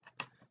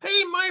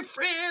my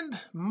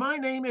friend, my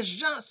name is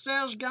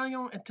Jean-Serge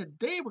Gagnon, and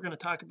today we're going to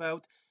talk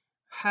about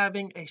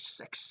having a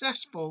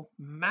successful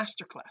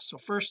masterclass. So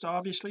first,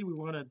 obviously, we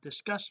want to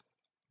discuss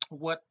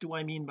what do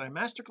I mean by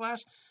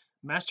masterclass.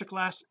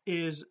 Masterclass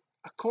is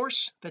a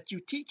course that you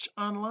teach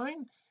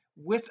online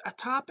with a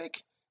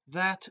topic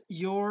that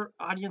your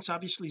audience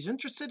obviously is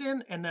interested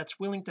in and that's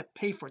willing to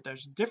pay for it.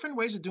 There's different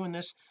ways of doing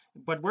this,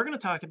 but we're going to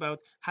talk about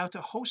how to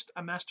host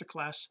a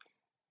masterclass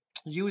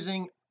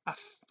using a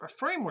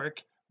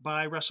framework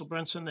by Russell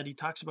Brunson that he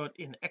talks about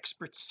in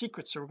Expert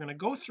Secrets. So we're going to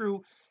go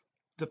through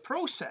the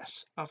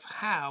process of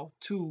how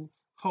to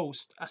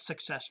host a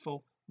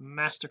successful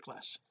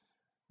masterclass.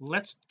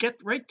 Let's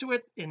get right to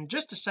it in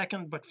just a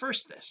second, but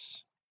first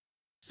this.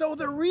 So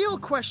the real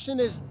question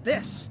is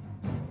this: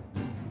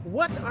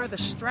 what are the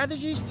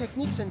strategies,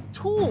 techniques, and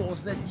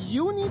tools that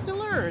you need to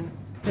learn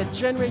to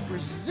generate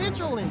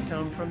residual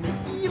income from the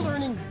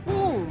e-learning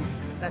boom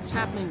that's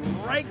happening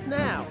right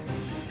now?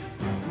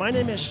 My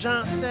name is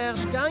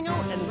Jean-Serge Gagnon,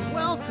 and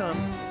welcome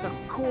to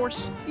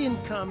Course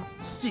Income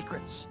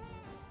Secrets.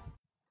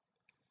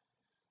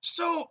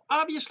 So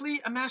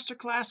obviously a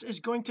masterclass is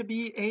going to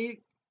be a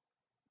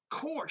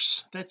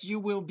course that you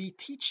will be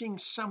teaching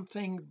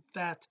something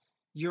that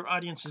your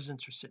audience is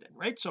interested in,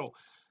 right? So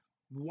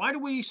why do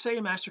we say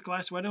a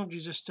masterclass? Why don't you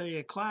just say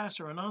a class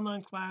or an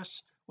online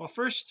class? Well,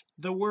 first,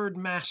 the word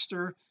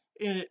master,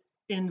 it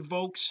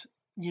invokes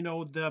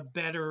the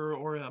better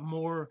or a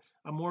more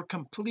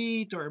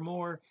complete or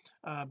more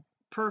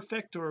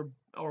perfect or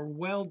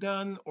well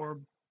done or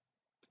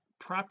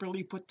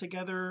properly put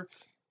together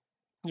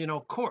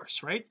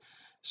course, right?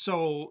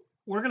 So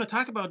we're going to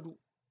talk about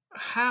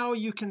how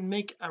you can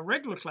make a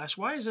regular class.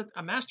 Why is it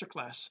a master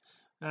class?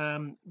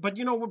 But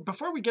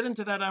before we get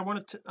into that, I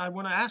want to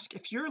ask,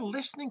 if you're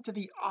listening to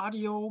the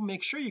audio,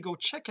 make sure you go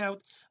check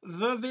out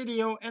the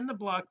video and the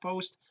blog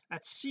post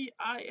at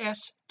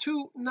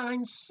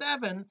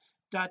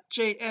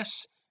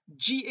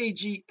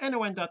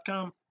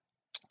cis297.jsgagnon.com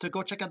to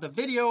go check out the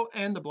video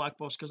and the blog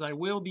post, because I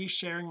will be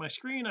sharing my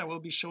screen. I will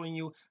be showing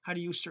you how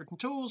to use certain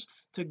tools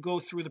to go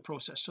through the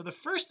process. So the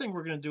first thing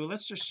we're going to do,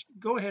 let's just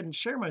go ahead and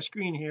share my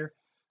screen here.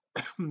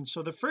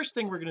 So the first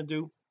thing we're going to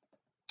do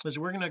is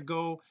we're going to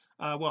go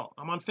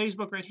I'm on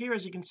Facebook right here,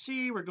 as you can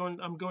see.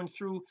 I'm going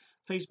through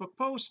Facebook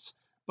posts,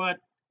 but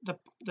the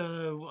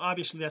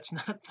obviously that's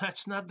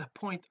not the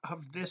point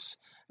of this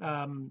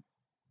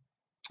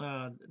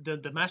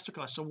the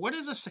masterclass. So what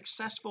is a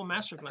successful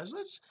masterclass?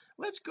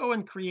 Let's go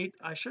and create.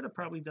 I should have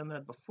probably done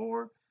that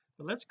before,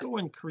 but let's go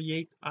and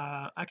create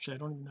actually I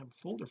don't even have a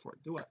folder for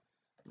it, do I?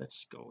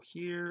 Let's go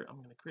here. I'm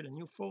going to create a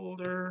new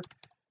folder,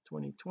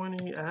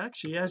 2020.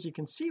 Actually, as you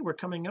can see, we're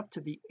coming up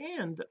to the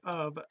end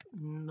of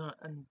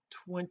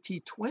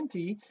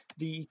 2020,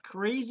 the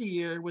crazy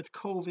year with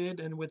COVID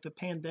and with the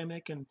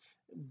pandemic and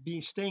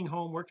staying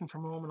home, working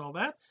from home and all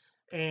that,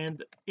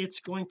 and it's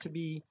going to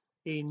be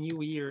a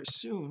new year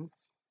soon.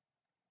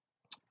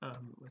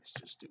 Let's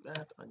just do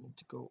that. I need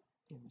to go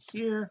in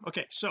here.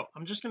 Okay, so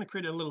I'm just going to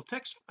create a little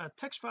text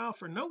file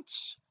for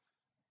notes.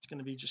 It's going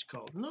to be just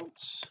called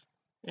notes,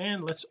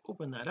 and let's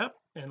open that up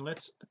and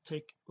let's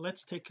take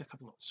a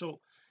couple notes.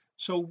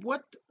 So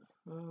what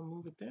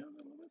move it down a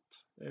little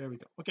bit, there we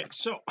go. Okay,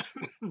 so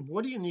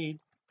what do you need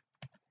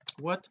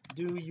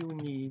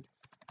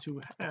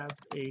to have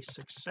a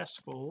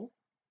successful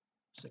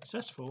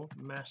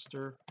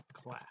master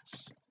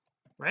class,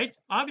 right?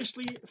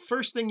 Obviously,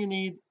 first thing you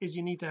need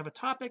to have a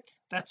topic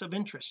that's of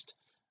interest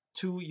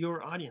to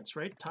your audience,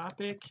 right?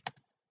 Topic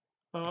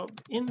of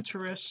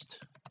interest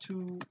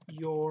to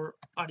your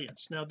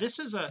audience. Now this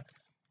is a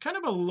kind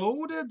of a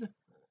loaded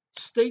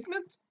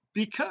statement,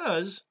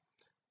 because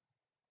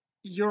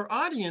your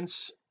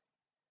audience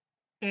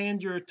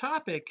and your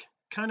topic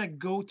kind of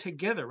go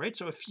together, right?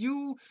 So if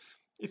you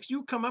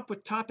come up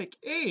with topic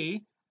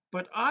A,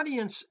 but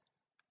audience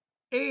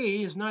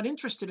A is not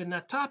interested in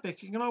that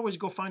topic, you can always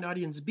go find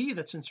audience B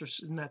that's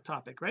interested in that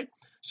topic, right?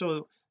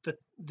 So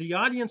the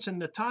audience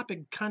and the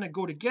topic kind of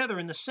go together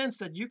in the sense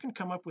that you can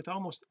come up with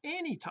almost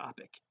any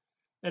topic,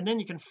 and then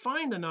you can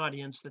find an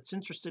audience that's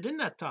interested in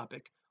that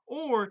topic,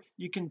 or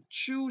you can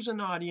choose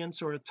an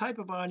audience or a type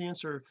of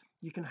audience, or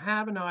you can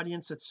have an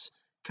audience that's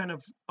kind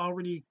of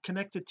already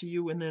connected to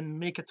you and then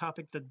make a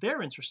topic that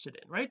they're interested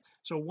in, right?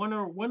 So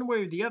one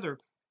way or the other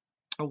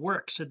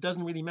works. It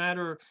doesn't really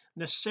matter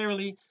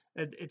necessarily.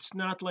 It's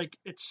not like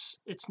it's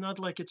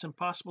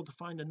impossible to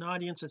find an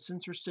audience that's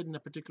interested in a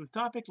particular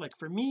topic. Like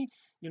for me,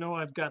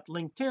 I've got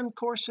LinkedIn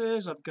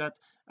courses, I've got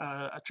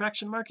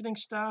attraction marketing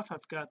stuff,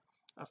 I've got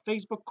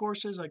Facebook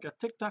courses, I've got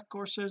TikTok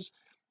courses,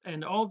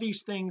 and all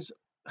these things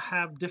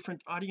have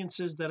different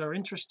audiences that are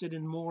interested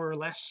in more or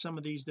less some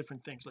of these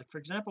different things. Like for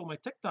example, my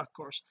TikTok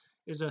course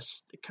is a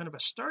kind of a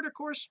starter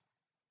course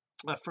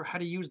for how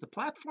to use the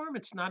platform.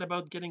 It's not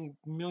about getting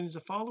millions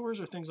of followers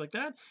or things like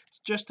that. It's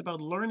just about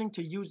learning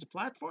to use the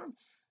platform.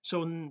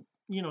 So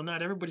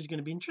not everybody's going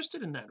to be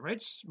interested in that, right?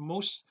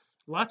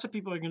 Lots of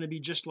people are going to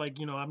be just like,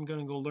 I'm going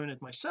to go learn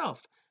it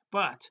myself.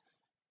 But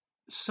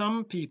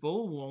some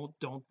people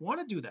don't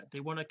want to do that. They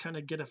want to kind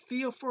of get a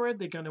feel for it.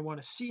 They're going to want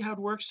to see how it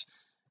works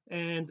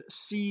and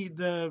see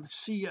a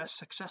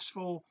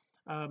successful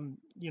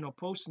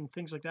posts and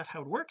things like that,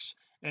 how it works.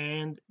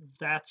 And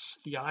that's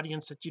the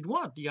audience that you'd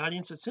want, the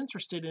audience that's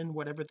interested in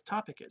whatever the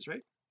topic is,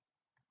 right?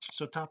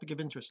 So topic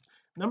of interest.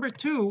 Number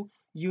two,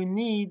 you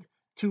need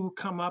to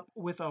come up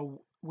with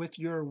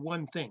your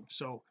one thing.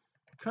 So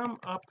come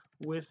up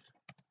with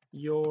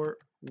your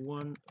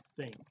one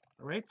thing.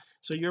 All right,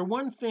 so your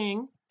one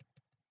thing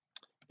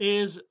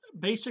is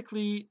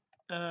basically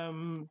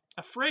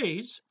a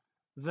phrase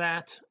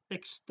that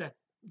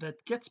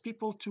gets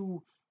people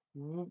to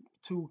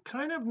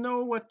kind of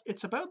know what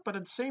it's about, but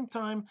at the same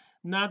time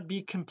not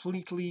be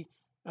completely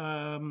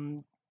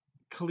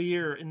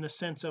clear in the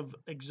sense of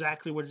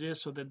exactly what it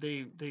is, so that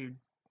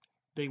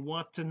they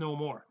want to know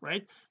more,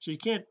 right? So you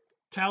can't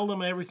tell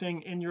them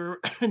everything in your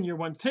in your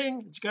one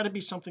thing. It's got to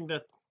be something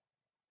that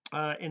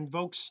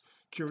invokes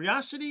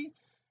curiosity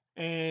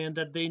and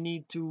that they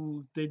need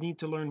to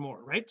learn more,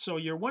 right? So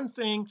your one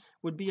thing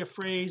would be a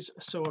phrase.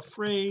 So a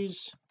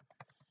phrase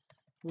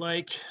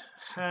like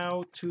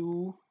how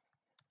to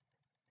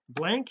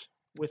blank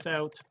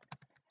without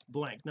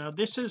blank. Now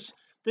this is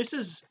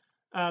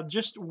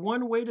just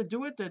one way to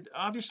do it. That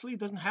obviously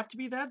doesn't have to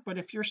be that, but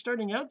if you're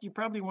starting out, you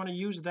probably want to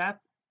use that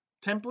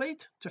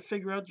template to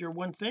figure out your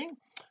one thing.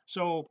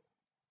 So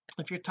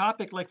if your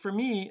topic, like for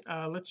me,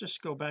 let's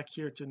just go back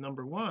here to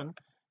number one.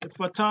 If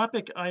a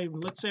topic,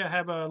 let's say I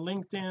have a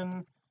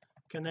LinkedIn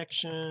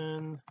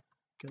connection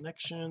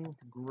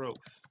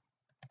growth,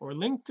 or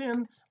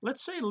LinkedIn,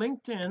 let's say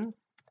LinkedIn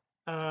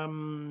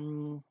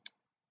um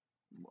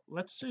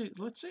let's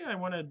say I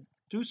want to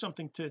do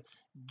something to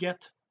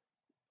get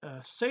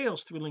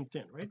sales through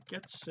LinkedIn, right?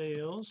 Get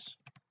sales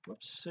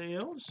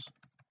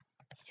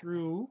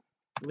through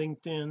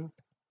LinkedIn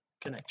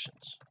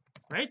connections,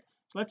 right?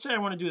 So let's say I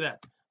want to do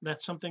that.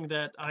 That's something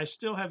that I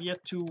still have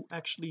yet to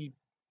actually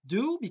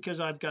do, because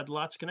I've got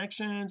lots of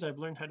connections. I've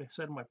learned how to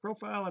set up my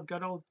profile. I've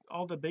got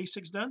all the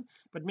basics done,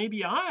 but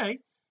maybe I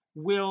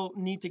will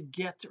need to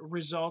get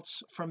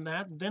results from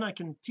that. Then I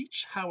can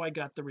teach how I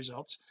got the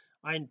results.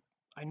 I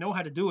know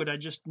how to do it. I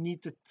just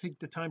need to take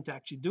the time to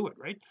actually do it,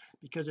 right?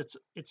 Because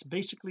it's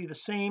basically the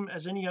same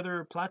as any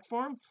other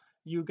platform.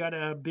 You got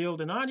to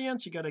build an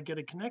audience, you got to get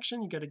a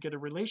connection, you got to get a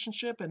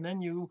relationship, and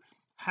then you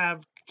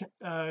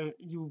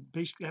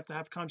basically have to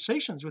have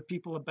conversations with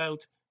people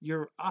about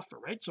your offer,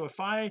 right? So if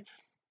I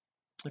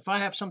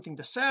have something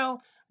to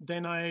sell,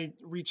 then I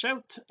reach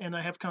out and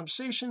I have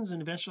conversations,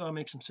 and eventually I'll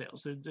make some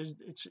sales.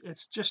 It's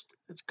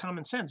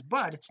common sense,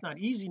 but it's not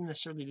easy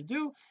necessarily to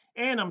do.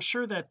 And I'm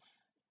sure that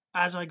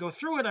as I go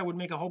through it, I would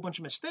make a whole bunch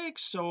of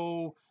mistakes.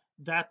 So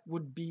that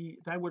would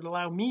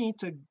allow me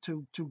to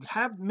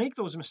make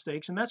those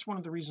mistakes. And that's one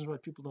of the reasons why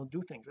people don't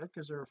do things, right?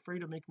 Because they're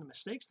afraid of making the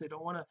mistakes. They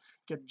don't want to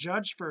get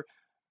judged for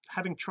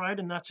having tried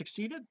and not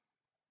succeeded.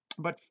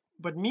 But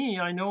me,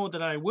 I know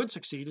that I would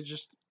succeed. It's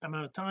just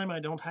amount of time. I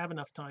don't have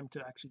enough time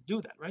to actually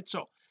do that, right?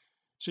 So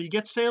you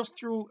get sales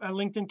through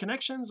LinkedIn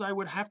connections. I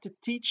would have to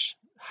teach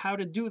how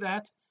to do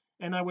that,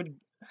 and I would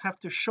have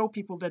to show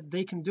people that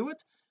they can do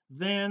it.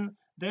 Then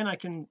I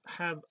can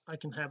have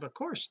a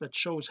course that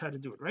shows how to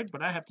do it, right?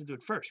 But I have to do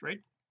it first, right?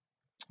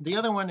 The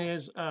other one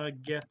is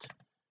get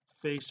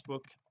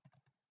Facebook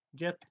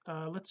get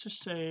let's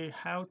just say,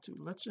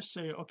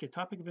 okay,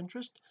 topic of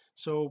interest.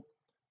 So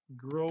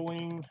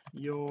growing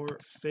your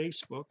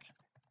Facebook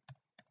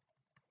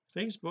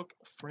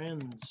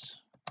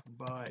friends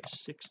by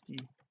 60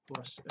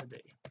 plus a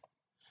day,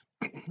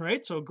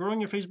 right? So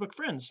growing your Facebook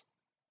friends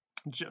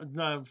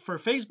for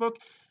Facebook,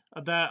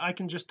 that I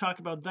can just talk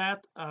about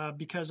that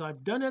because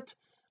I've done it.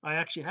 I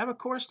actually have a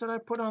course that I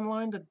put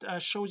online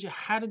that shows you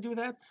how to do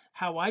that,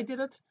 how I did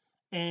it.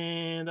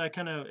 And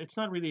it's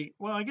not really,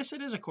 well, I guess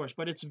it is a course,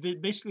 but it's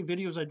basically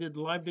videos I did,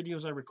 live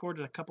videos I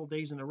recorded a couple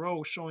days in a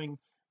row, showing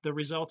the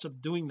results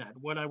of doing that,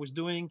 what I was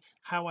doing,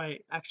 how I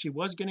actually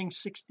was getting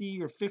 60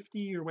 or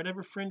 50 or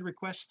whatever friend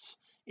requests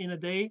in a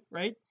day,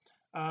 right?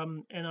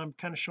 And I'm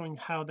kind of showing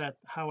how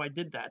I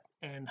did that,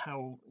 and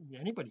how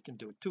anybody can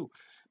do it too.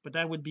 But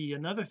that would be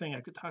another thing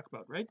I could talk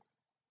about, right?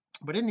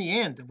 But in the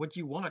end, what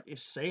you want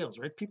is sales,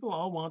 right? People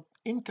all want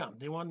income,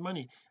 they want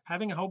money.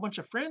 Having a whole bunch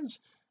of friends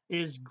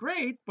is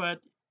great,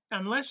 but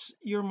unless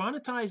you're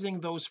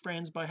monetizing those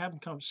friends by having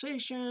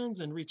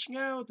conversations and reaching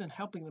out and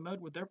helping them out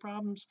with their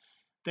problems,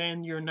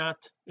 then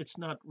it's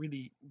not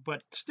really.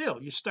 But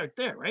still, you start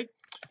there, right?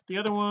 The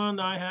other one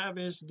I have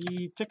is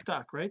the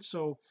TikTok, right?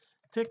 So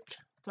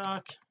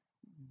TikTok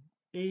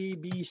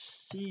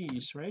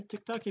ABCs, right?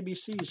 TikTok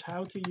ABCs,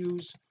 how to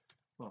use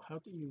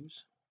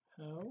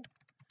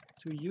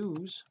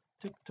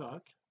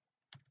TikTok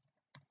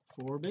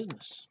for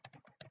business,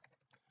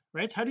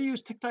 right? How to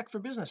use TikTok for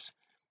business.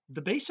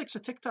 The basics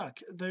of TikTok,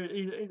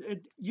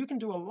 you can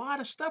do a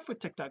lot of stuff with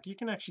TikTok. You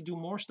can actually do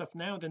more stuff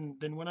now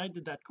than when I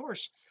did that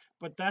course.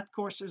 But that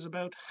course is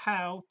about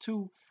how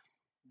to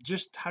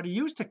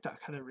use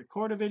TikTok, how to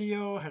record a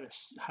video,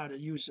 how to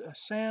use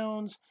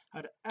sounds,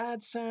 how to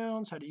add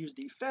sounds, how to use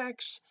the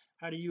effects,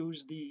 how to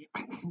use the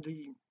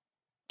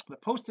the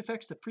post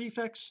effects, the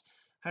prefix,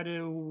 how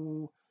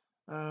to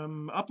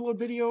upload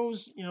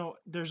videos.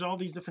 There's all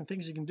these different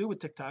things you can do with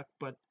TikTok,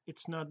 but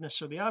it's not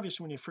necessarily obvious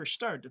when you first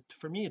start.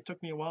 For me, it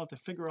took me a while to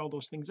figure all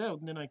those things out,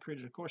 and then I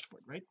created a course for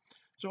it, right?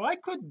 So I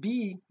could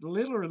be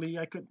literally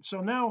so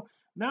now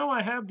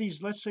I have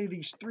these, let's say,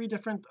 these three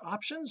different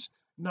options.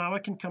 Now I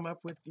can come up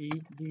with the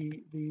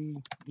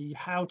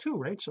how to,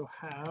 right? So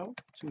how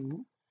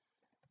to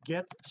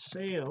get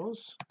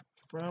sales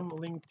from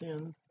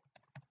LinkedIn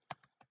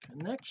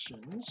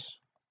connections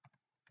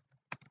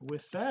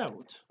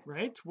without,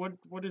 right,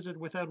 what is it,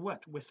 without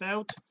what,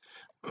 without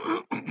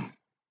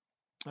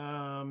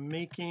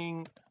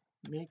making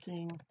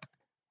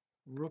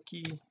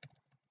rookie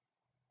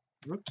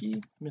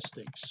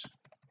mistakes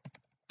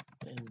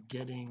and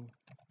getting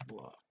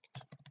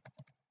blocked,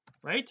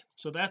 right?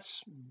 So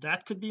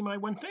that could be my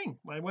one thing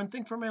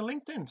for my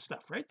LinkedIn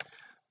stuff, right?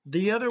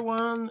 The other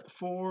one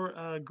for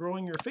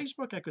growing your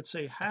Facebook, I could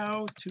say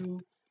how to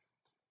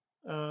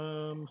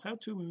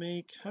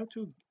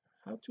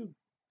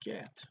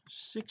get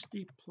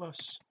 60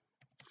 plus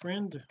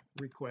friend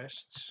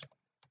requests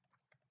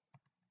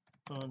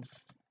on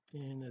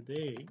in a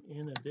day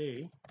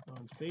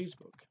on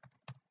Facebook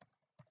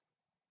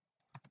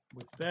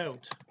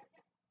without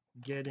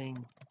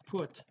getting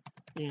put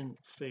in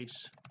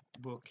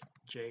Facebook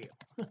jail.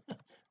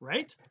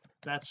 Right?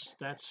 That's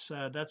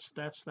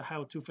the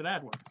how to for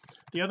that one.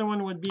 The other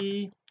one would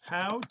be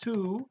how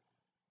to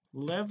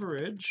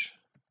leverage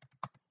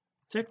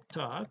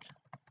TikTok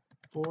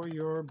for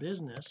your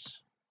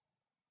business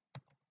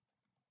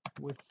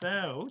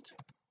without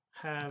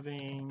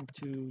having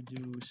to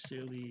do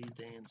silly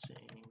dancing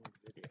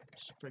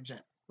videos, for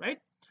example, right?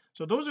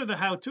 So those are the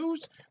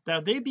how-tos.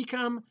 Now they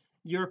become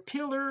your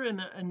pillar,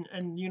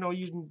 and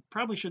you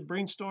probably should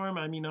brainstorm.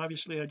 I mean,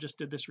 obviously I just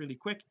did this really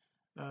quick.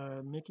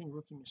 Making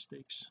rookie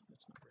mistakes,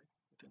 that's not right,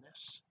 with an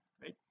S,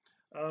 right?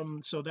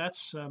 So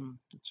that's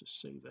let's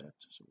just save that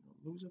so we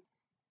don't lose it.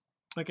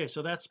 Okay,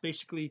 so that's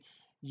basically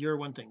your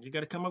one thing. You got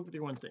to come up with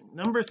your one thing.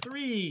 Number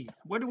three,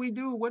 what do we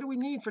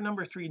need for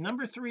number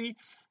three?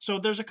 So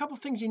there's a couple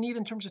things you need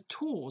in terms of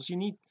tools. You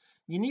need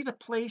a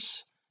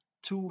place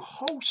to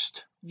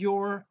host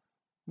your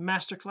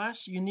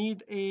masterclass. You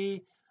need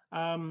a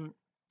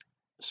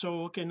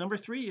okay, number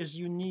three is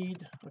you need,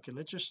 okay,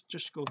 let's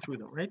just go through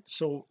them, right?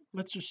 So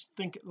let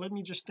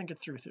me just think it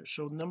through here.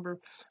 So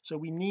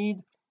we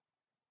need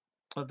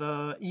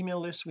the email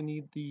list, we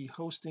need the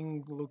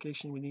hosting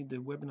location, we need the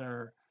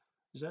webinar.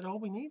 Is that all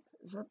we need?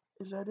 Is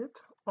that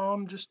it?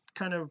 I'm just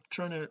kind of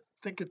trying to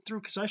think it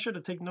through, because I should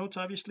have taken notes,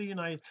 obviously, and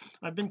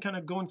I've been kind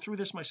of going through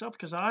this myself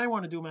because I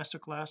want to do a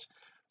masterclass.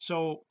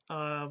 So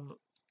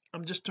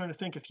I'm just trying to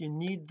think if you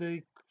need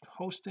the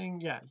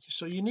hosting. Yeah,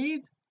 so you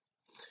need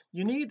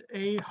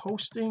a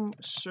hosting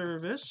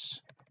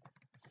service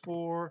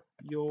for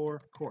your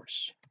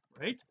course,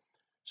 right?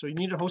 So you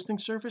need a hosting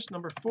service.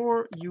 Number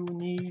four, you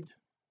need,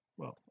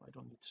 well, I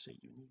don't need to say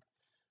you need,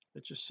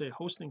 let's just say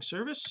hosting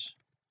service.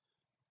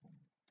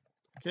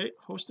 Okay,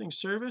 hosting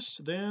service.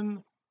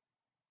 Then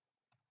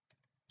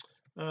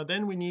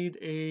we need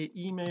a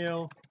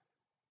email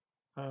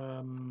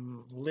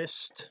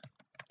list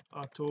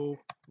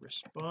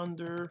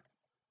autoresponder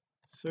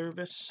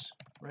service,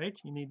 right?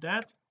 You need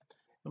that.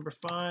 Number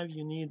five,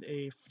 you need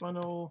a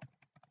funnel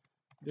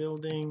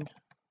building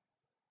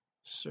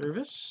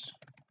service.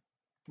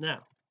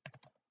 Now,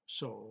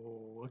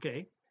 so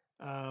okay,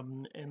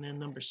 and then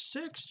number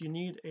six, you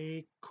need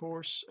a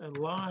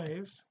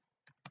live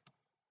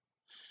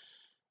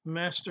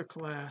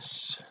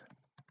masterclass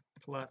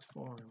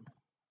platform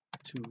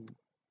to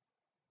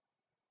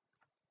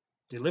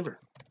deliver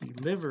the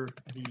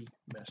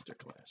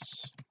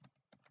masterclass.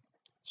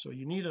 So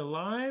you need a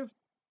live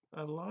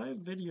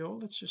video,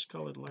 let's just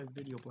call it live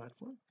video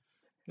platform.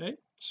 Okay,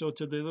 so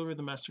to deliver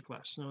the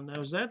masterclass.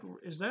 Now is that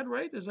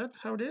right? Is that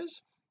how it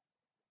is?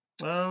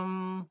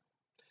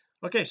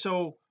 Okay,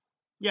 so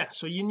yeah,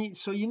 so you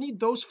need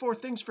those four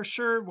things for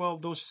sure. Well,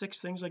 those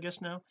six things, I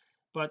guess, now.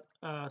 But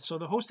so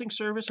the hosting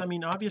service, I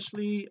mean,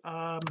 obviously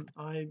I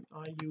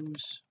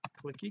use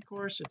Click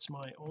eCourse. It's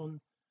my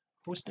own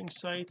hosting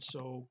site,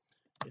 so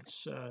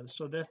it's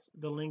so that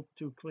the link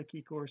to Click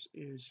eCourse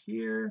is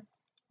here.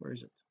 Where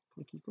is it?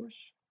 Click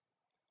eCourse.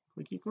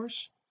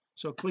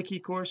 So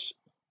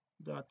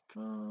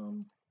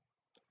clickecourse.com,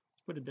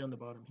 put it down the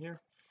bottom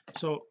here,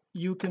 so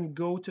you can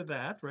go to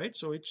that, right?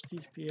 So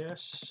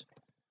https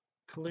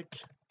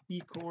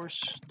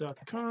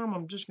clickecourse.com.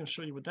 I'm just going to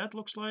show you what that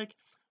looks like.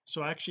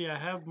 So actually I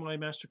have my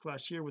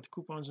masterclass here with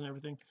coupons and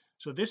everything.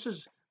 So this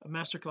is a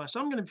masterclass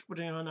I'm going to be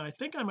putting on. I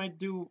think I might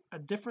do a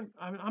different,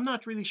 I'm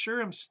not really sure.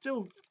 I'm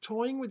still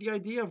toying with the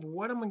idea of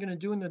what am I going to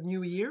do in the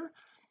new year,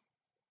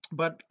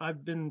 but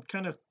I've been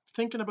kind of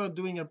thinking about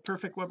doing a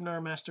perfect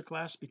webinar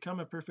masterclass, become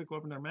a perfect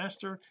webinar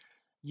master,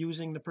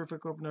 using the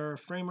perfect webinar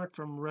framework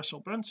from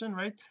Russell Brunson,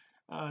 right?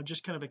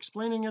 Just kind of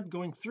explaining it,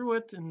 going through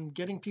it, and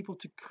getting people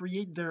to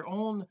create their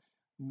own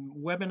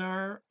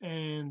webinar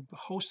and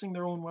hosting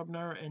their own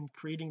webinar and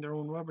creating their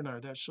own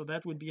webinar. So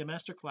that would be a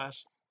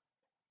masterclass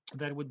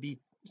that would be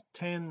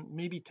 10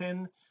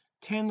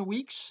 10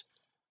 weeks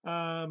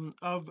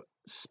of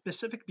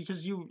specific,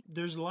 because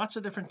there's lots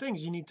of different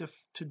things you need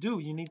to do.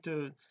 You need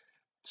to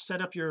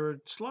set up your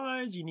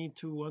slides, you need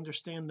to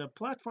understand the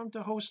platform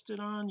to host it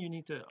on, you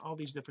need to all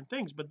these different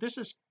things. But this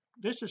is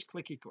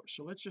Click eCourse.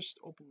 So let's just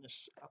open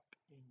this up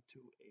into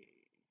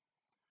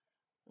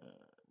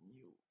a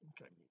new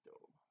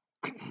incognito.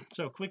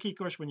 So Click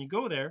eCourse, when you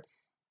go there,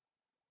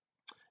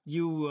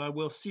 you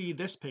will see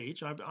this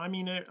page. I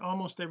mean,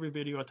 almost every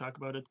video I talk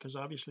about it, because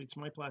obviously it's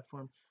my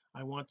platform.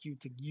 I want you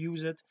to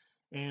use it,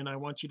 and I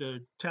want you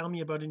to tell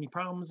me about any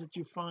problems that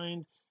you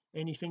find,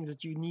 any things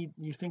that you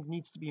think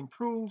needs to be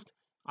improved.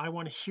 I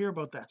want to hear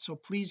about that. So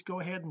please go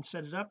ahead and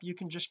set it up. You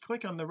can just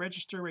click on the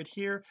register right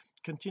here,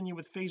 continue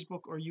with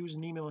Facebook, or use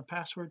an email and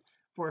password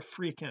for a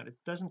free account. It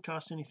doesn't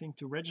cost anything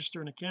to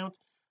register an account.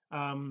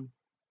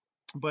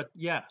 But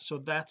yeah, so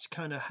that's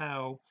kind of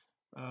how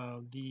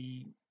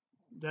the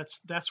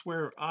that's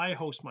where I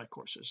host my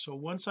courses. So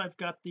once I've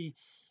got the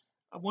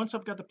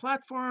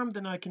platform,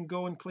 then I can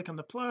go and click on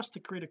the plus to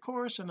create a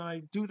course, and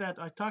I do that.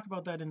 I talk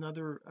about that in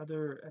other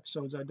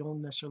episodes. I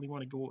don't necessarily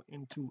want to go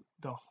into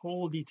the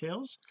whole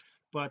details,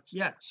 but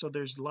yeah, so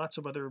there's lots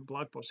of other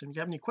blog posts, and if you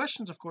have any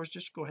questions, of course,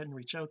 just go ahead and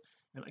reach out,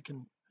 and I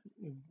can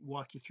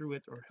walk you through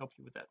it or help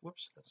you with that.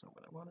 Whoops, that's not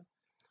what I wanted.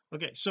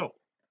 Okay, so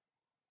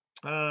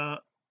I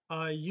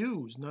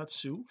use, not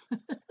Sue,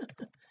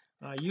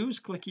 I use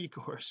Click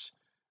eCourse.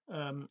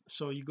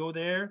 So you go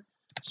there,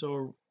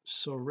 so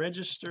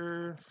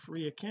register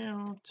free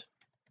account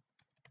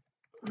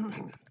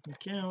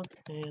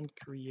and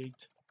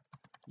create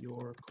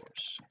your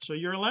course. So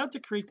you're allowed to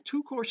create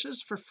 2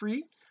 courses for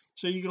free,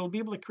 so you'll be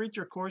able to create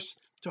your course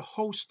to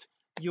host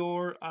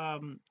your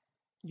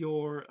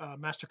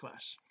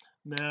masterclass.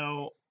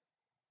 Now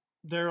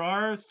there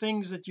are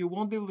things that you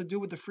won't be able to do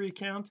with the free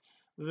account.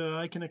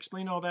 I can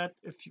explain all that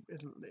if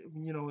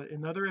you know,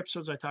 in other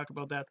episodes I talk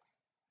about that.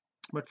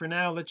 But for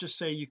now, let's just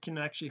say you can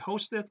actually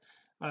host it.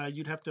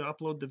 You'd have to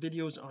upload the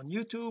videos on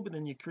YouTube, and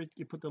then you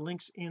put the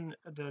links in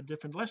the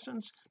different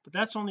lessons, but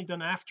that's only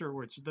done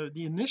afterwards.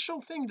 The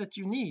initial thing that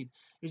you need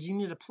is you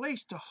need a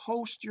place to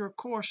host your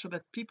course, so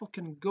that people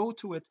can go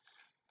to it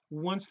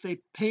once they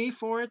pay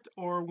for it,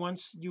 or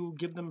once you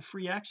give them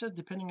free access,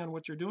 depending on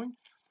what you're doing.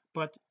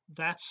 But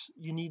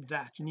you need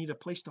a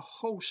place to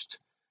host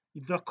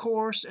the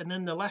course, and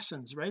then the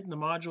lessons, right, and the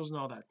modules and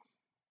all that.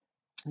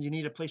 You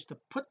need a place to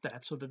put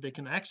that so that they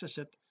can access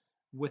it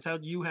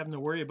without you having to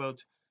worry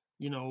about,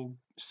 you know,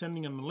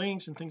 sending them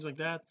links and things like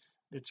that.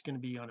 It's going to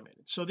be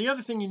automated. So the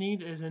other thing you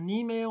need is an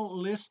email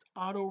list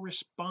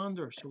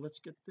autoresponder. So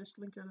let's get this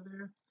link out of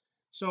there.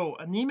 So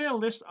an email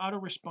list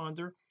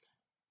autoresponder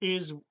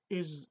is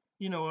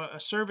you know, a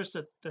service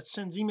that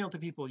sends email to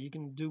people. You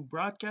can do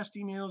broadcast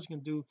emails, you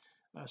can do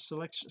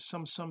select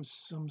some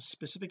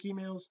specific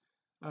emails.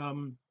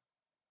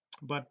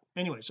 But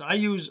anyway, so I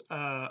use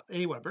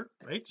Aweber,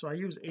 right? So I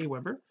use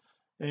Aweber,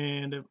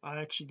 and I'm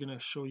actually going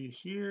to show you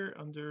here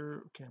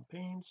under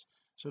campaigns.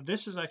 So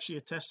this is actually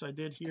a test I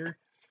did here.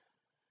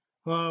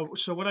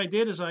 So what I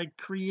did is I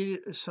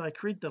create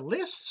the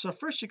list. So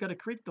first you got to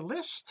create the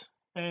list,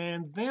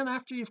 and then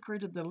after you've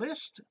created the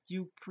list,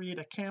 you create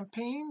a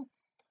campaign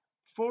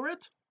for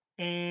it.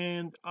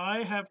 And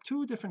I have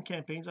 2 different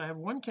campaigns. I have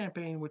one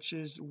campaign which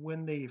is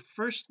when they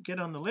first get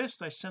on the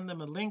list, I send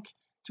them a link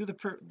to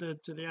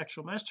the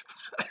actual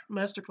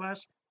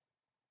masterclass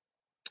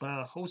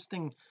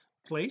hosting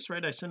place,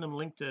 right? I send them a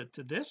link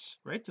to this,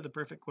 right, to the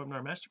Perfect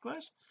Webinar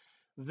Masterclass.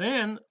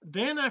 Then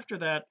after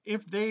that,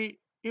 if they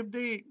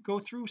go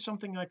through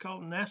something I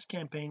call an Ask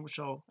campaign, which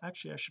I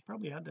should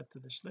probably add that to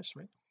this list,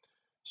 right?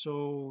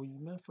 So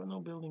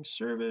funnel building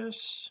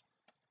service.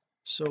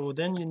 So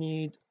then you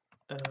need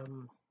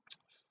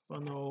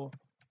funnel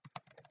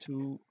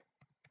to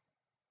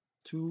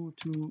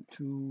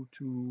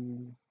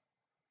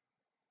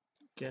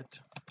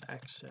get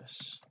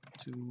access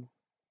to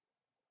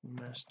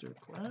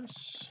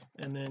masterclass,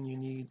 and then you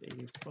need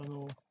a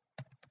funnel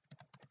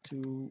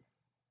to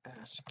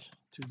ask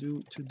to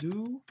do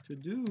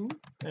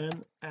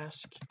an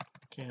ask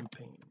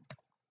campaign.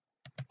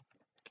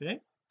 Okay,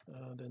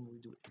 then we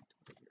do it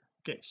over here.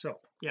 Okay, so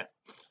yeah,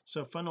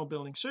 so funnel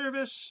building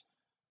service.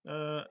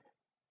 Well,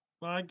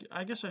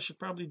 I guess I should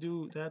probably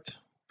do that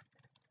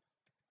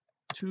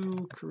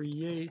to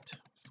create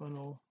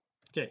funnel.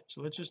 Okay,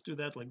 so let's just do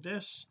that like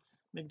this.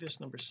 Make this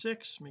number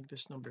 6, make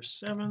this number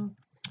 7.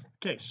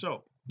 Okay,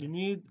 so you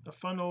need a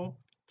funnel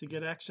to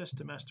get access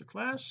to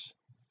masterclass.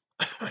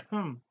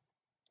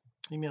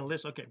 Email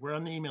list. Okay, we're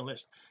on the email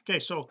list. Okay,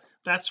 so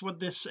that's what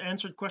this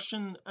answered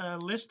question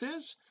list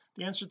is.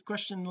 The answered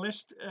question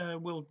list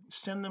will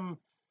send them.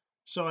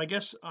 So I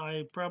guess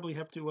I probably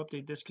have to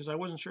update this, because I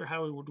wasn't sure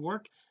how it would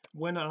work.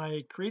 When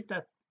I create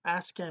that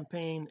ask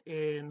campaign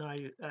and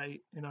I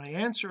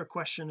answer a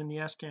question in the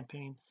ask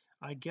campaign,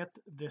 I get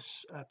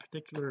this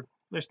particular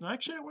list. And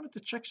actually I wanted to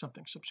check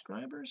something.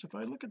 Subscribers, if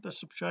I look at the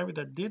subscriber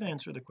that did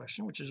answer the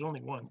question, which is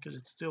only one because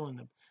it's still in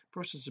the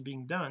process of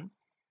being done,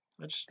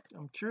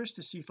 I'm curious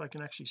to see if I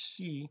can actually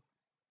see.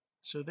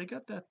 So they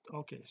got that.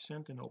 Okay,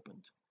 sent and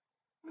opened.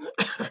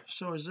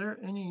 So is there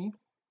any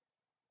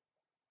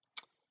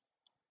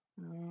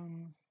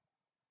Not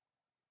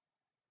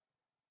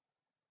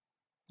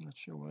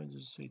sure why does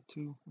it say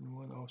 2 and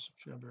 1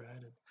 subscriber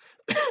added.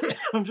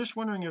 I'm just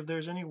wondering if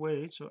there's any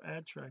way. So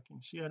ad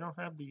tracking, see, I don't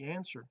have the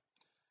answer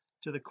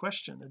to the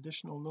question.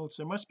 Additional notes,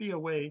 there must be a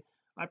way.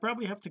 I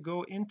probably have to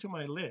go into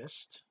my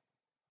list.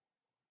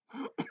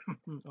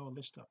 Oh,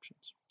 list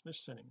options,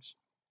 list settings,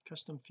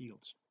 custom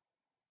fields,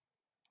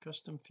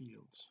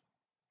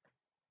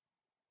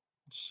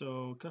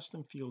 so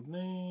custom field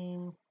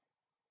name,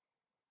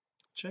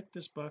 check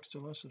this box to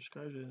allow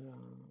subscribers.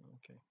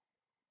 Okay,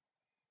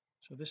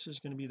 so this is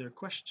going to be their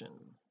question.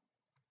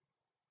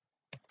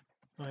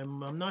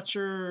 I'm not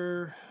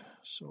sure,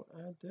 so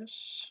add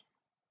this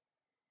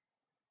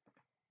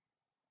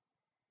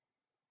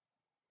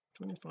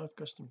 25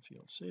 custom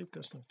fields, save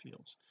custom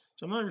fields.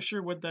 So I'm not really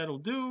sure what that'll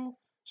do.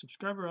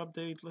 Subscriber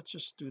update, let's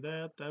just do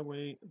that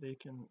way they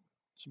can.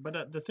 So,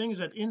 but the thing is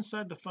that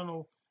inside the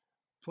funnel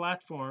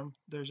platform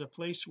there's a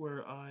place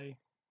where I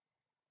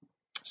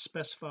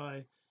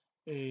specify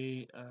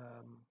a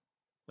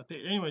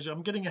anyways,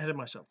 I'm getting ahead of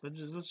myself.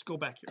 Let's go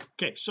back here.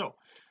 Okay, so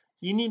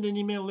you need an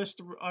email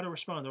list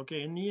autoresponder.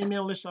 Okay, in the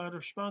email list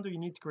autoresponder you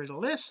need to create a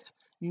list,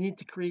 you need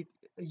to create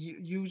a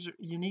user,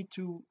 you need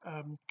to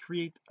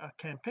create a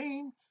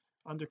campaign.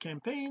 Under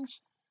campaigns,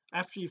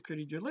 after you've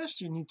created your list,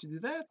 you need to do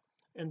that,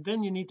 and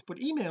then you need to put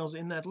emails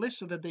in that list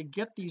so that they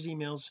get these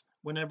emails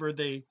whenever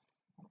they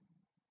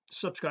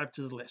subscribe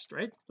to the list,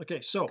 right? Okay,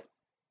 so,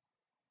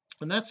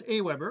 and that's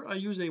Aweber. I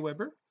use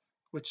Aweber,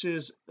 which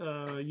is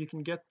you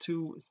can get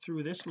to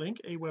through this link,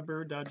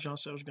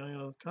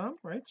 aweber.jeansergegagnon.com,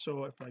 right?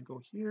 So if I go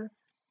here,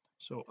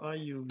 so I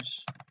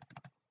use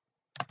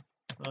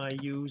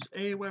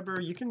Aweber.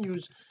 You can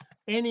use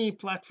any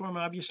platform,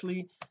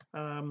 obviously.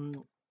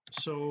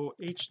 So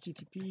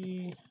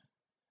http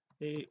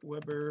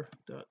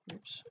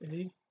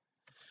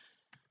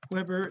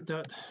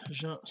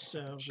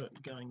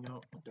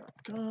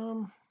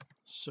aweber.jeansergegagnon.com.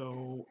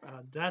 So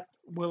that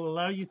will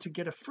allow you to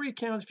get a free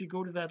account if you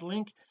go to that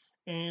link,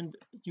 and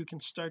you can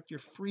start your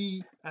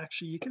free,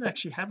 you can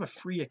actually have a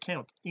free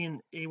account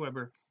in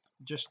Aweber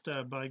just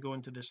by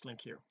going to this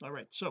link here. All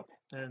right, so,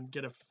 and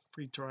get a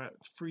free trial.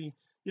 You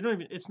don't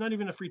even, it's not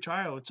even a free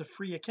trial, it's a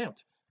free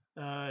account.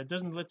 It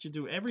doesn't let you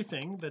do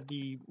everything that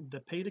the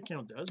paid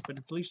account does, but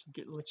at least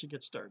lets you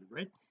get started,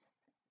 right?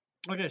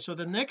 Okay, so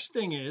the next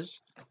thing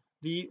is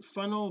the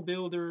funnel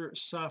builder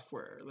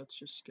software. Let's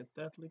just get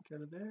that link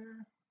out of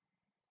there.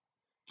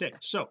 Okay,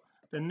 so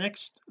the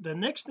next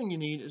thing you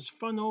need is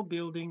funnel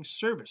building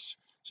service.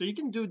 So you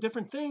can do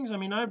different things. I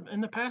mean,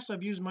 in the past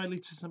I've used My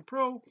Lead System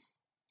Pro,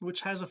 which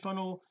has a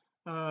funnel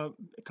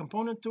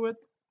component to it,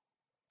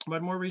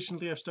 but more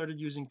recently I've started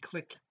using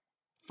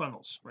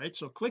ClickFunnels, right?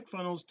 So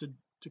ClickFunnels to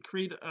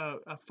create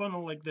a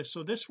funnel like this.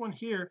 So this one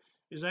here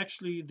is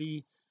actually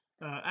the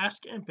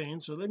Ask campaign.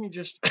 So let me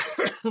just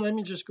let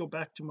me just go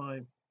back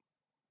to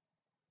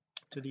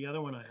the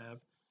other one I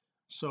have.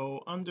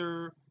 So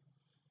under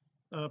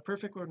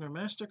Perfect Webinar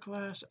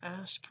Masterclass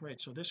Ask, right?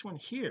 So this one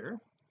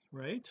here,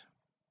 right,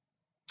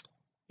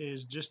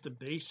 is just a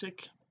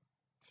basic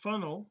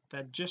funnel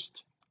that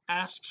just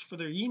asks for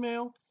their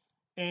email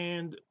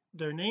and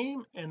their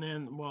name, and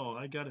then, well,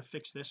 I got to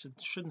fix this. It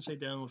shouldn't say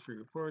download free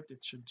report,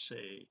 it should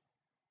say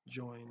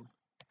join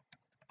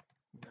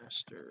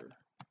master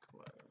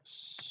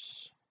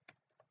class.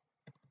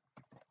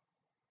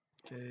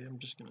 Okay, I'm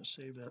just going to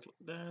save that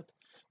like that.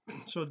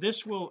 So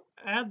this will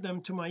add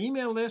them to my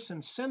email list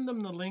and send them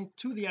the link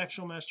to the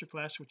actual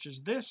masterclass, which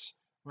is this,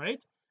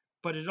 right?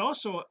 But it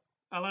also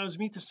allows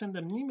me to send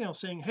them an email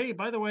saying, hey,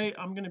 by the way,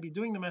 I'm going to be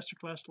doing the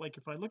masterclass. Like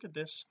if I look at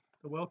this,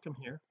 the welcome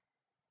here,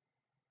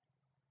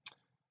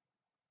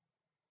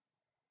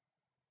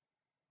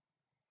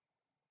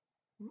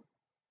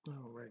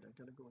 oh right, I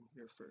got to go in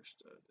here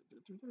first.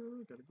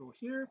 Got to go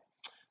here.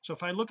 So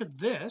if I look at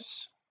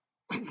this,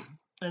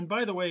 and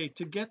by the way,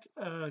 to get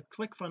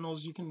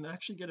ClickFunnels, you can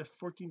actually get a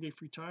 14-day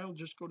free trial.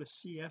 Just go to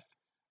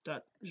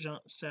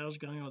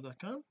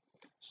cf.sergegagnon.com.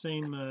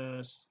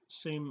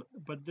 Same,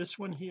 but this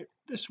one here,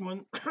 this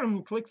one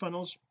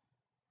ClickFunnels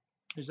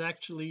is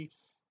actually,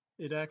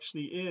 it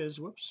actually is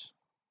a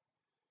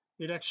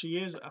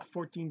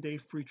 14-day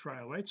free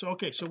trial, right? So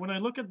okay, so when I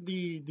look at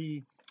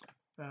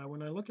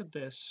when I look at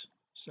this,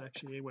 it's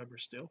actually Aweber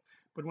still,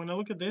 but when I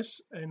look at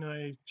this and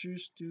I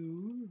choose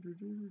to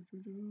preview,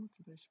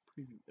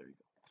 there you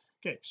go.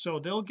 Okay, so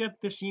they'll get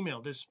this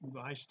email.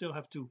 I still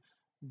have to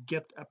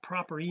get a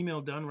proper email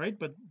done, right?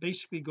 But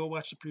basically go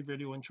watch the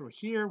pre-video intro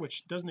here,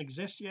 which doesn't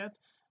exist yet.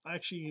 I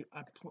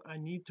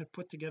need to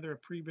put together a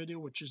pre-video,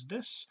 which is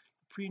this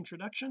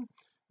pre-introduction,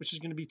 which is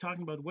going to be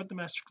talking about what the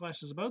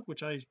masterclass is about,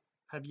 which I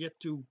have yet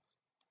to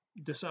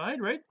decide,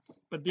 right?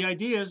 But the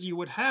idea is you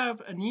would have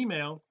an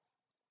email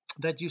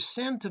that you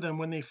send to them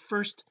when they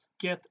first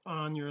get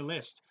on your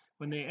list.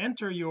 When they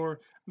enter your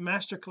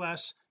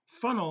masterclass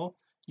funnel,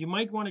 you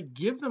might want to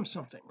give them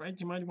something, right?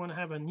 You might want to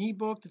have an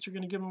ebook that you're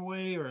going to give them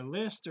away, or a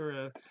list,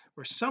 or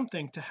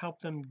something to help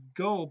them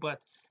go,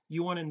 but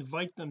you want to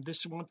invite them.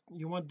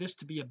 You want this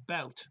to be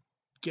about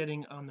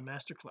getting on the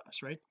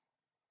masterclass, right?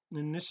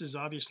 And this is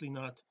obviously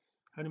not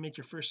how to make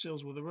your first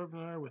sales with a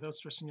webinar without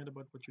stressing out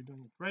about what you're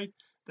doing right.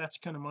 That's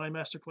kind of my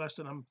masterclass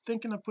that I'm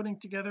thinking of putting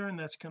together, and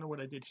that's kind of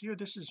what I did here.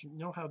 This is, you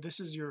know, how this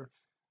is your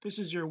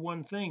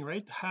one thing,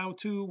 right? How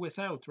to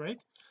without,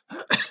 right?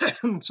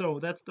 So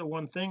that's the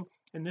one thing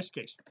in this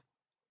case,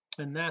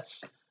 and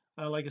that's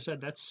like I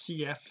said, that's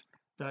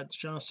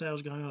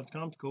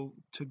cf.jeansergegagnon.com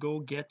to go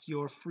get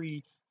your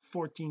free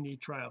 14-day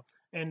trial.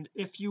 And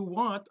if you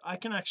want, I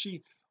can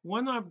actually,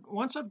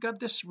 once I've got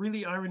this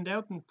really ironed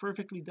out and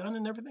perfectly done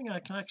and everything, I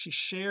can actually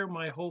share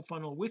my whole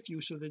funnel with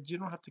you so that you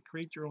don't have to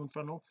create your own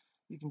funnel.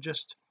 You can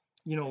just,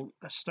 you know,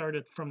 start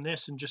it from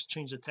this and just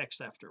change the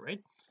text after,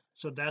 right?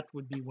 So that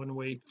would be one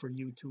way for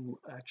you to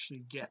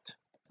actually get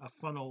a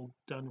funnel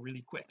done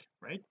really quick,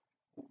 right?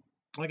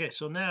 Okay,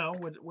 so now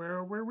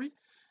where were we?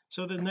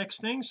 So the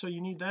next thing, so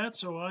you need that.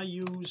 So I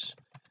use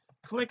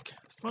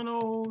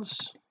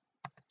ClickFunnels,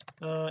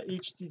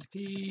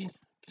 http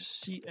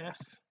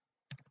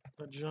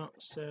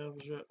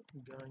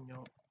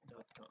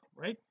cf.jeansergegagnon.com,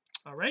 right?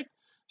 All right,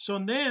 so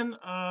then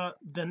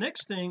the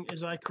next thing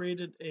is I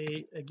created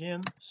a,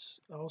 again,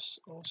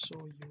 also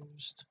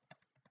used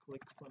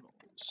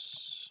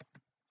ClickFunnels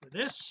for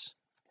this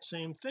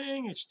same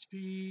thing,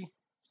 http,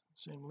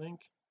 same link,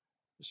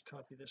 just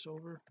copy this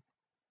over,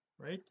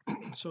 right?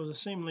 So the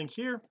same link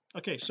here.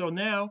 Okay, so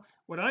now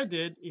what I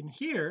did in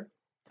here,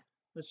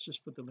 let's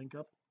just put the link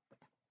up.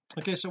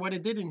 Okay, so what I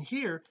did in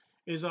here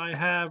is I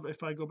have,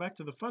 if I go back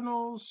to the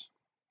funnels,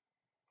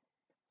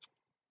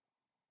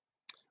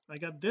 I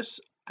got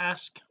this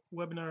Ask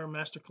Webinar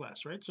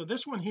Masterclass, right? So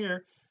this one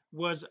here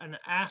was an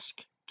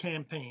Ask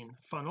campaign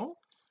funnel,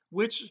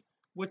 which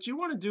what you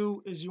want to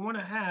do is you want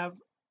to have,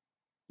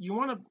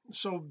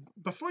 so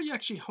before you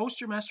actually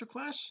host your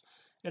masterclass,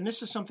 and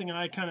this is something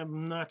I kind of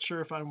not sure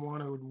if I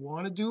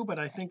want to do, but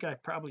I think I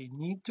probably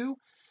need to,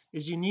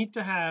 is you need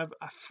to have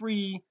a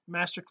free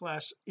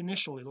masterclass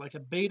initially, like a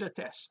beta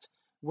test,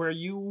 where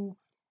you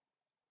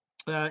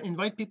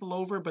invite people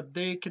over, but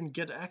they can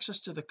get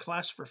access to the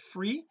class for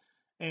free,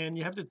 and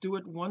you have to do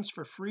it once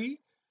for free.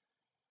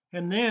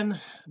 And then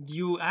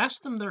you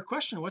ask them their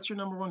question, what's your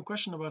number one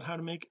question about how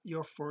to make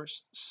your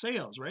first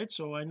sales, right?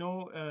 So I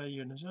know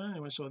you understand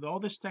anyway. So all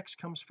this text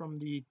comes from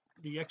the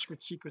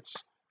Expert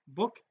Secrets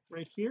book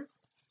right here.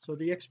 So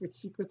the Expert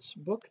Secrets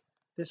book,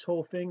 this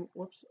whole thing,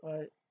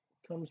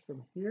 comes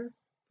from here,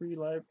 free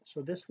live.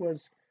 So this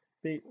was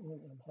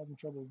I'm having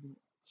trouble.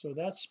 So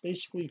that's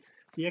basically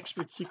the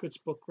Expert Secrets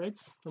book, right,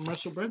 from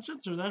Russell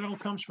Brunson. So that all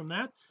comes from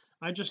that.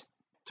 I just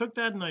took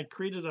that and I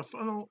created a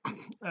funnel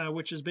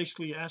which is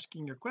basically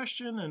asking your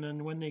question, and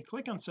then when they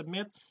click on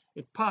submit,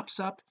 it pops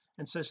up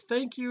and says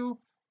thank you,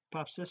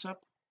 pops this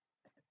up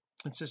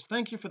and says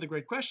thank you for the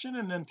great question,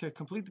 and then to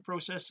complete the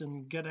process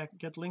and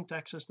get linked to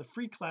access the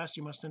free class,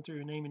 you must enter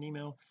your name and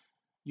email.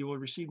 You will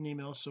receive an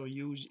email, so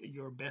use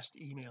your best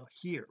email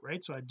here,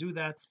 right? So I do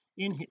that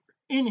in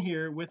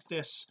here with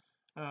this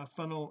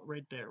funnel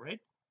right there, right?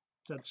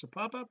 So that's a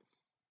pop-up,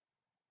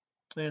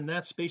 and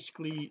that's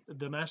basically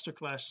the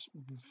masterclass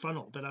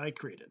funnel that I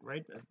created,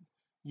 right?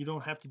 You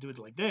don't have to do it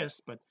like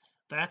this, but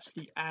that's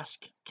the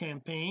Ask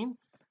campaign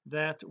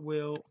that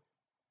will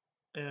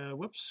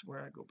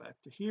where I go back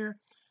to here.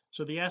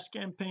 So the Ask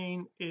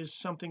campaign is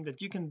something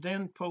that you can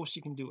then post.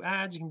 You can do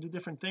ads, you can do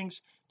different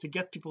things to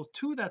get people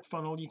to that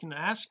funnel. You can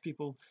ask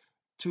people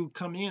to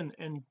come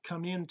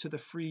into the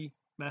free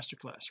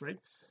masterclass, right?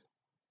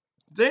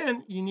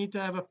 Then you need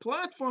to have a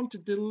platform to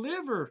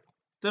deliver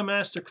the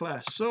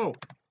masterclass.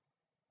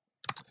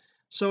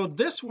 So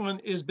this one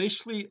is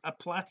basically a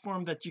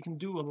platform that you can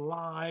do a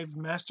live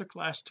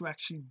masterclass to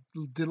actually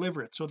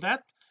deliver it. So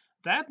that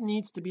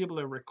needs to be able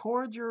to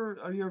record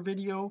your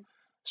video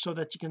so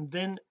that you can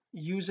then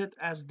use it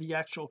as the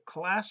actual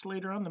class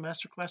later on, the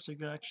masterclass that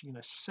you're actually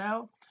going to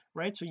sell,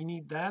 right? So you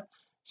need that.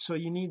 So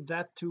you need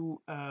that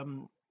to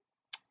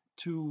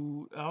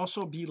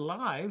also be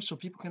live, so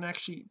people can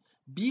actually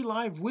be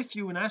live with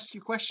you and ask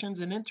you questions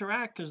and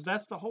interact, because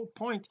that's the whole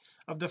point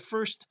of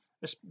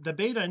the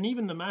beta and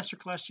even the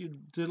masterclass you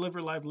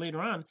deliver live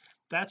later on.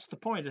 That's the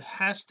point. It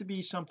has to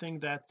be something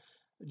that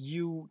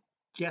you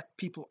get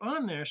people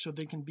on there so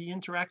they can be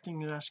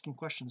interacting and asking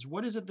questions.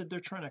 What is it that they're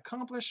trying to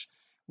accomplish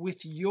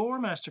with your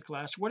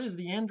masterclass? What is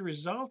the end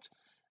result?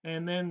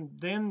 And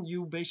then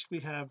you basically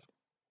have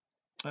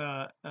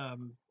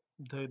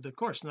the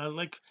course. Now,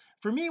 like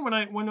for me, when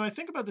I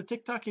think about the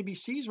TikTok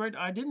ABCs, right,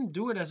 I didn't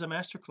do it as a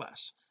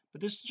masterclass,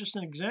 but this is just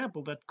an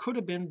example that could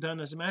have been done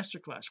as a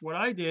masterclass. What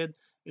I did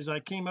is I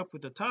came up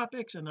with the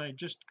topics and I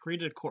just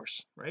created a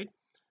course, right?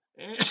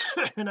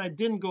 And I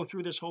didn't go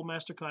through this whole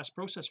masterclass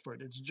process for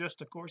it. It's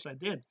just a course I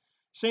did.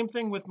 Same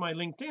thing with my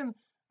LinkedIn.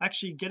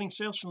 Actually getting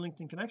sales from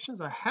LinkedIn connections,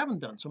 I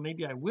haven't done, so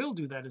maybe I will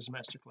do that as a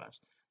masterclass.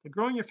 The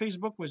Growing Your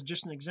Facebook was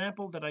just an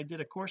example that I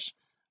did a course,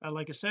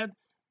 like I said,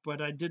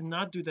 but I did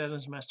not do that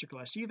as a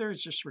masterclass either.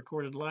 It's just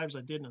recorded lives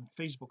I did on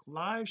Facebook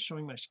Live,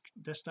 showing my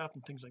desktop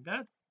and things like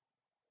that.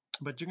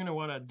 But you're going to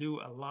want to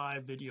do a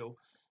live video,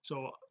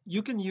 so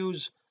you can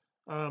use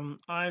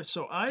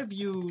I've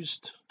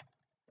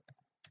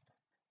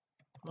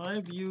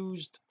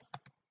used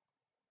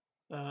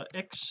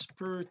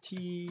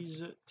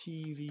Expertise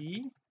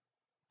TV,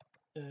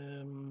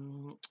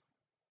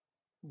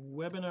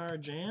 Webinar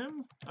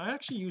Jam. I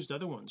actually used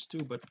other ones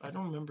too, but I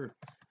don't remember,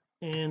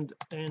 and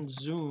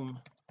Zoom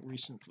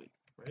recently,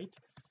 right?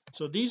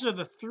 So these are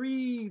the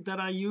three that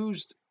I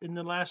used in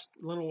the last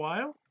little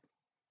while.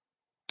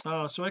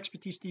 So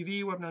Expertise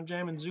TV, Webinar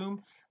Jam, and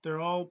Zoom, they're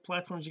all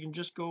platforms you can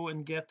just go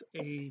and get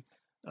a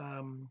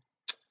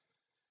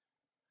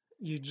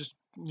you just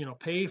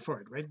pay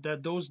for it, right?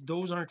 That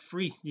those aren't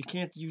free. You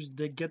can't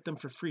get them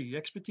for free.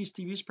 Expertise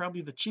TV is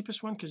probably the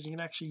cheapest one because you can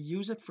actually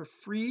use it for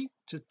free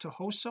to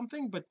host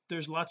something, but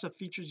there's lots of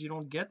features you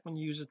don't get when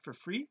you use it for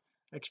free.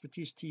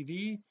 Expertise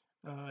TV,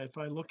 if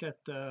I look at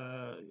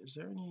is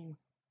there any,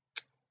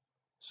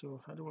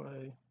 so how do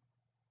I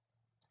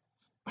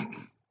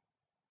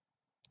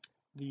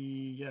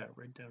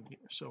right down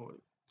here, so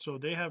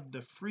they have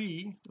the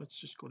free, let's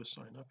just go to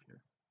sign up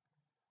here.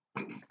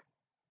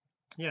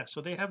 Yeah,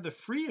 so they have the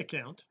free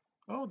account.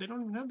 Oh, they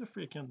don't even have the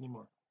free account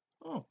anymore.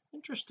 Oh,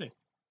 interesting.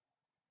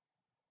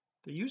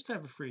 They used to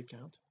have a free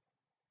account.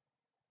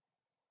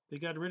 They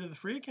got rid of the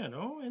free account.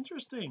 Oh,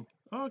 interesting.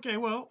 Okay,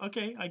 well,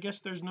 okay, I guess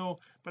there's no,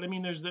 but I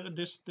mean there's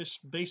this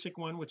basic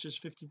one which is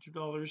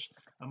 $52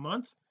 a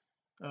month.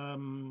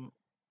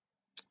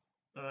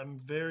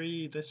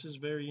 This is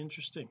very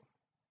interesting.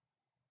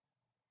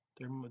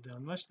 They're,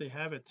 unless they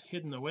have it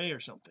hidden away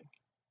or something.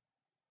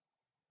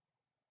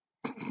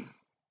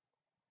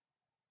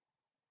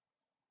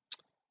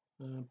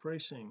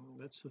 Pricing,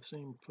 that's the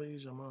same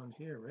page I'm on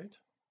here, right?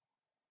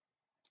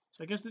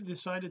 So I guess they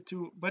decided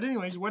to, but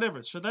anyways,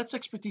 whatever. So that's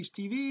Expertise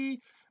TV.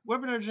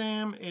 Webinar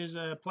Jam is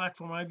a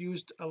platform I've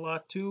used a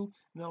lot too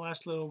in the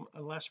last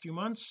few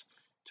months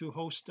to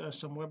host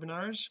some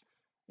webinars,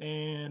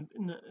 and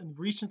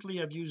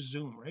recently I've used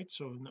Zoom, right?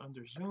 So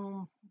under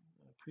Zoom,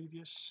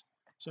 previous,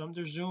 so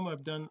under Zoom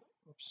I've done,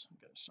 oops, I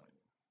gotta sign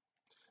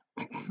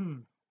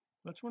in.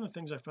 That's one of the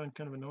things I find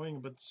kind of annoying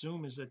about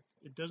Zoom, is that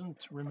it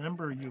doesn't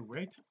remember you,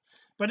 right?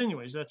 But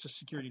anyways, that's a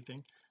security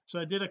thing. So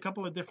I did a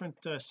couple of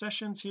different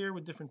sessions here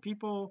with different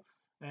people,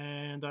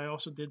 and I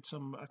also did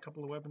a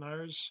couple of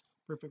webinars,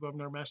 Perfect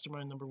Webinar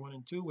Mastermind number 1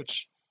 and 2,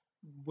 which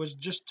was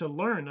just to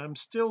learn. I'm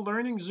still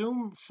learning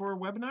Zoom for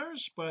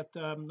webinars, but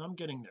I'm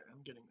getting there.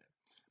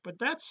 But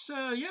that's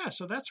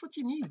so that's what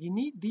you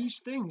need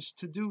these things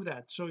to do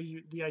that. So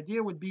the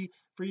idea would be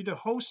for you to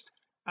host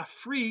a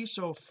free,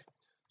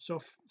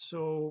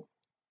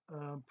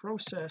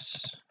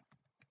 process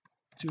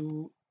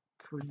to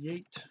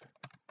create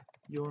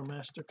your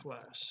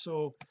masterclass.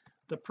 So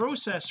the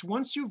process,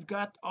 once you've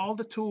got all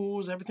the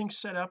tools, everything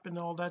set up and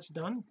all that's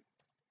done,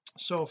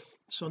 so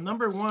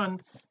number one,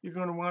 you're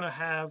going to want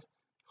to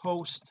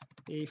host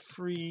a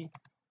free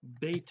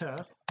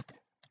beta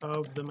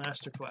of the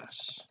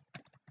masterclass,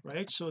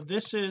 right? So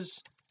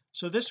this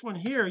one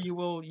here, you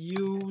will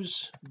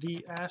use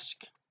the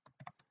Ask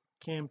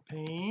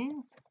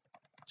campaign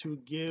to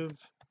give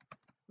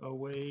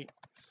away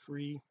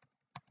free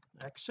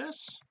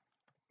access.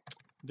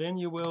 Then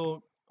you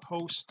will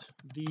host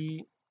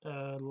the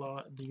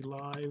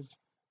live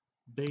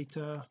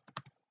beta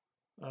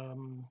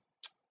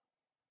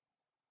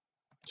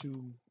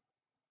to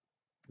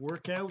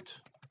work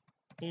out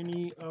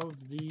any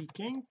of the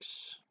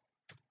kinks.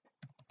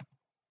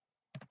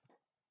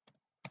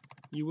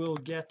 You will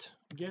get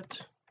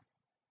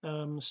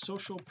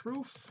social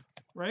proof,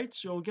 right?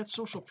 So you'll get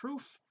social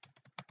proof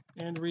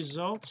and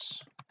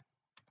results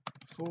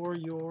for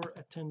your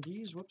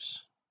attendees.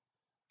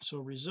 So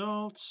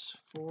results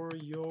for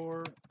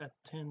your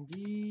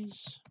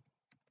attendees,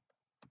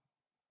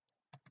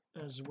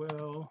 as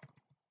well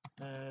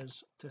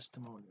as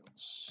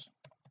testimonials.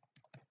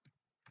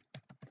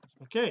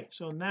 Okay,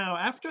 so now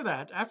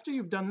after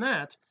you've done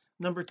that,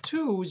 number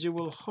 2 is you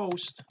will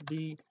host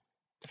the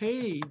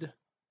paid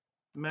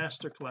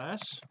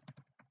masterclass.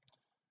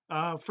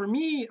 For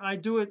me,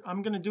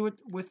 I'm going to do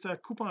it with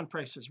coupon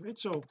prices, right?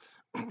 So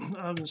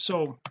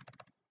so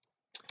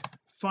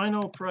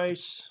final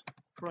price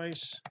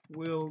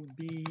will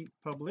be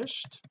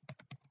published.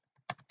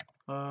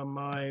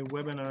 My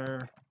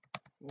webinar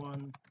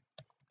one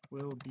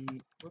will be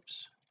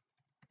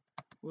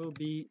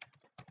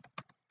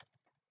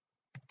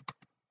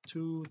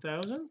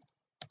 2,000,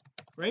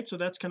 right? So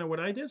that's kind of what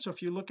I did. So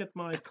if you look at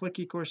my Click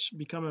eCourse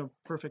Become a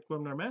Perfect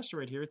Webinar Master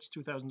right here, it's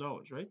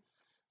 $2,000, right?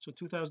 So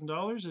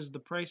 $2,000 is the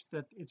price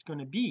that it's going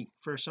to be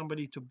for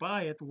somebody to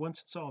buy it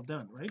once it's all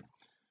done, right?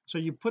 So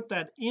you put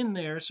that in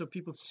there so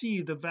people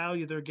see the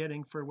value they're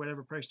getting for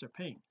whatever price they're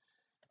paying.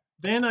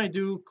 Then I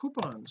do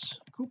coupons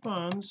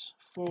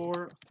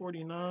for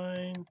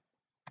 $49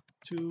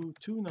 to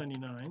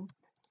 $299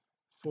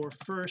 for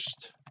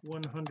first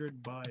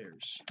 100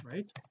 buyers,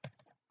 right?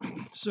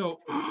 So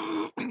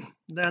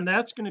then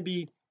that's going to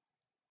be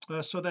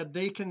so that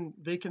they can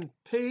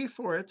pay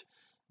for it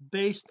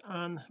based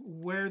on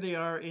where they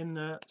are in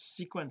the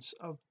sequence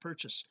of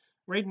purchase.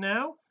 Right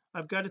now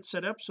I've got it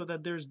set up so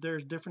that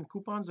there's different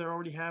coupons. I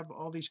already have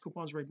all these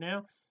coupons right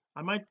now.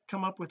 I might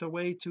come up with a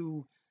way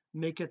to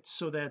make it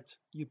so that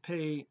you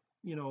pay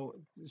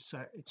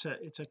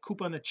it's a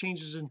coupon that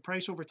changes in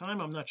price over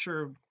time. I'm not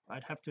sure,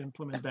 I'd have to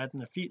implement that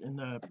in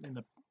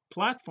the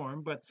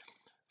platform, but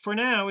for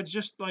now it's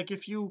just like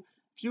if you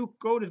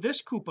go to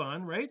this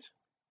coupon, right,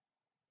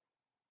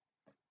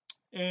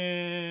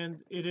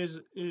 and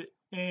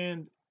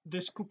and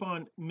this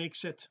coupon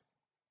makes it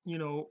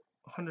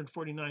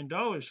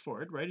 $149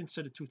 for it, right,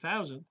 instead of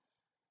 2,000.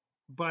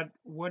 But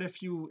what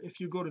if you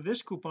go to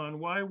this coupon,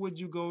 why would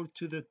you go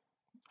to the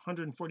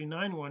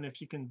 $149 one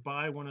if you can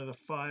buy one of the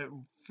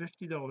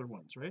 $50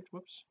 ones, right?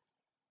 Whoops,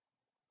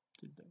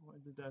 why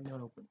did that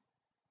not open?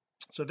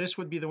 So this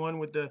would be the one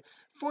with the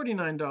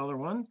 $49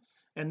 one,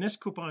 and this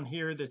coupon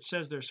here that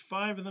says there's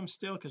 5 of them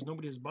still because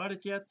nobody has bought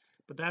it yet,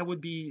 but that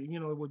would be,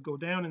 it would go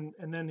down,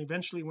 and then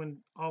eventually when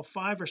all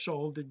 5 are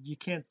sold, you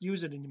can't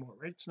use it anymore,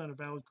 right? It's not a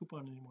valid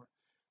coupon anymore.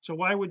 So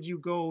why would you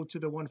go to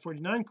the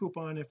 $149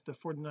 coupon if the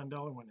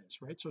 $49 one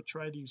is, right? So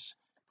try these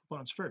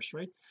coupons first,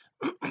 right?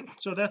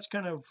 So that's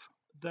kind of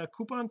the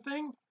coupon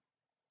thing.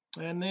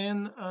 And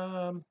then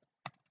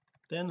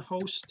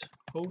host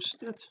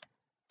it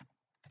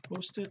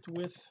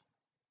with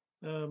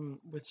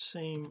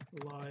same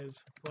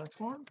live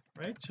platform,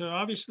 right? So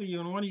obviously you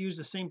don't want to use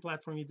the same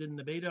platform you did in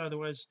the beta,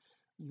 otherwise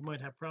you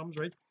might have problems,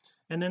 right?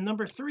 And then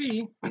number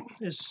 3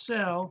 is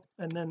sell,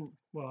 and then,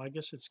 well, I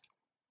guess it's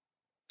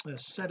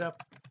set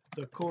up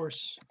the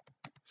course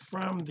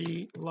from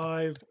the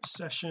live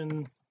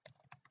session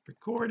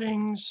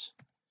recordings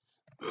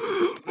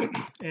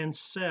and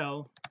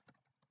sell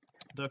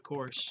the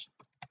course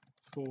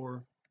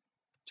for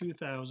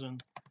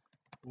 2,000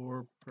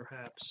 or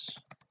perhaps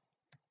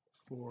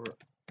for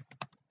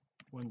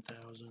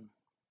 1,000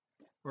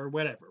 or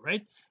whatever,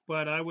 right?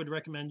 But I would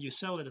recommend you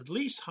sell it at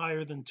least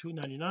higher than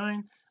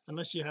 $299,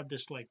 unless you have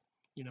this like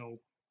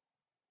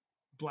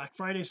Black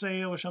Friday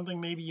sale or something.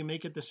 Maybe you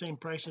make it the same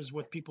price as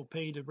what people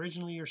paid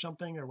originally or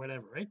something, or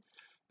whatever, right?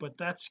 But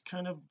that's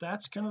kind of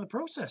the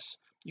process.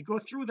 You go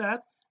through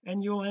that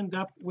and you'll end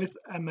up with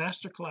a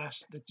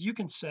masterclass that you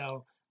can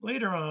sell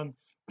later on.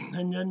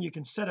 And then you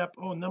can set up,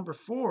 number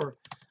 4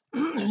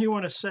 you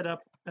want to set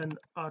up a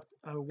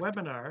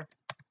webinar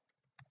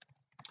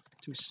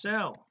to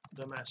sell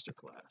the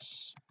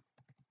masterclass,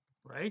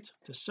 right?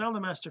 To sell the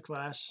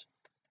masterclass.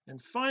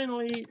 And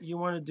finally you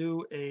want to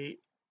do a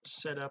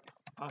setup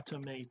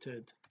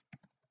automated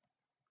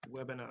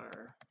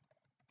webinar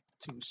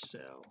to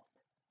sell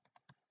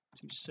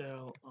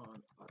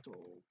on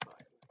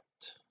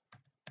autopilot,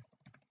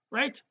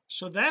 right?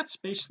 So that's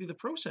basically the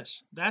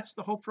process. That's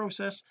the whole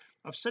process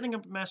of setting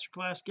up a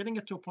masterclass, getting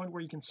it to a point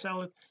where you can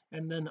sell it,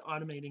 and then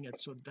automating it.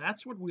 So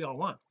that's what we all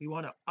want. We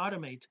want to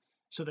automate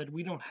so that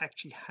we don't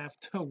actually have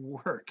to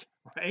work,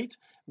 right?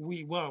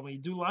 We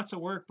do lots of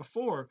work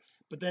before,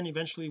 but then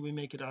eventually we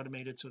make it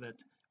automated so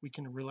that we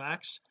can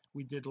relax.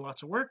 We did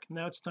lots of work,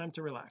 now it's time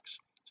to relax.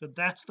 So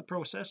that's the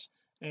process,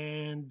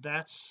 and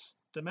that's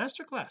the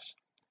masterclass.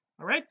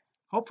 All right,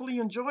 hopefully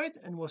you enjoyed,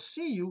 and we'll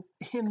see you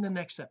in the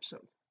next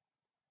episode.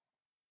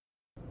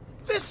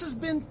 This has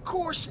been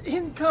Course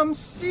Income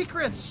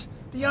Secrets,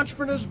 the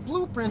entrepreneur's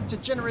blueprint to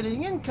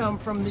generating income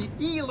from the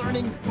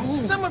e-learning boom.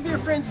 Some of your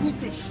friends need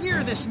to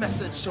hear this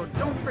message, so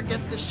don't forget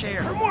to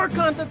share. For more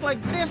content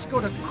like this,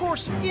 go to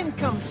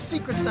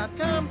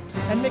CourseIncomeSecrets.com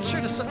and make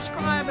sure to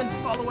subscribe and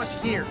follow us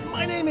here.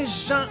 My name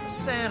is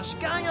Jean-Serge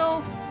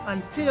Gagnon.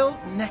 Until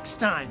next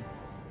time.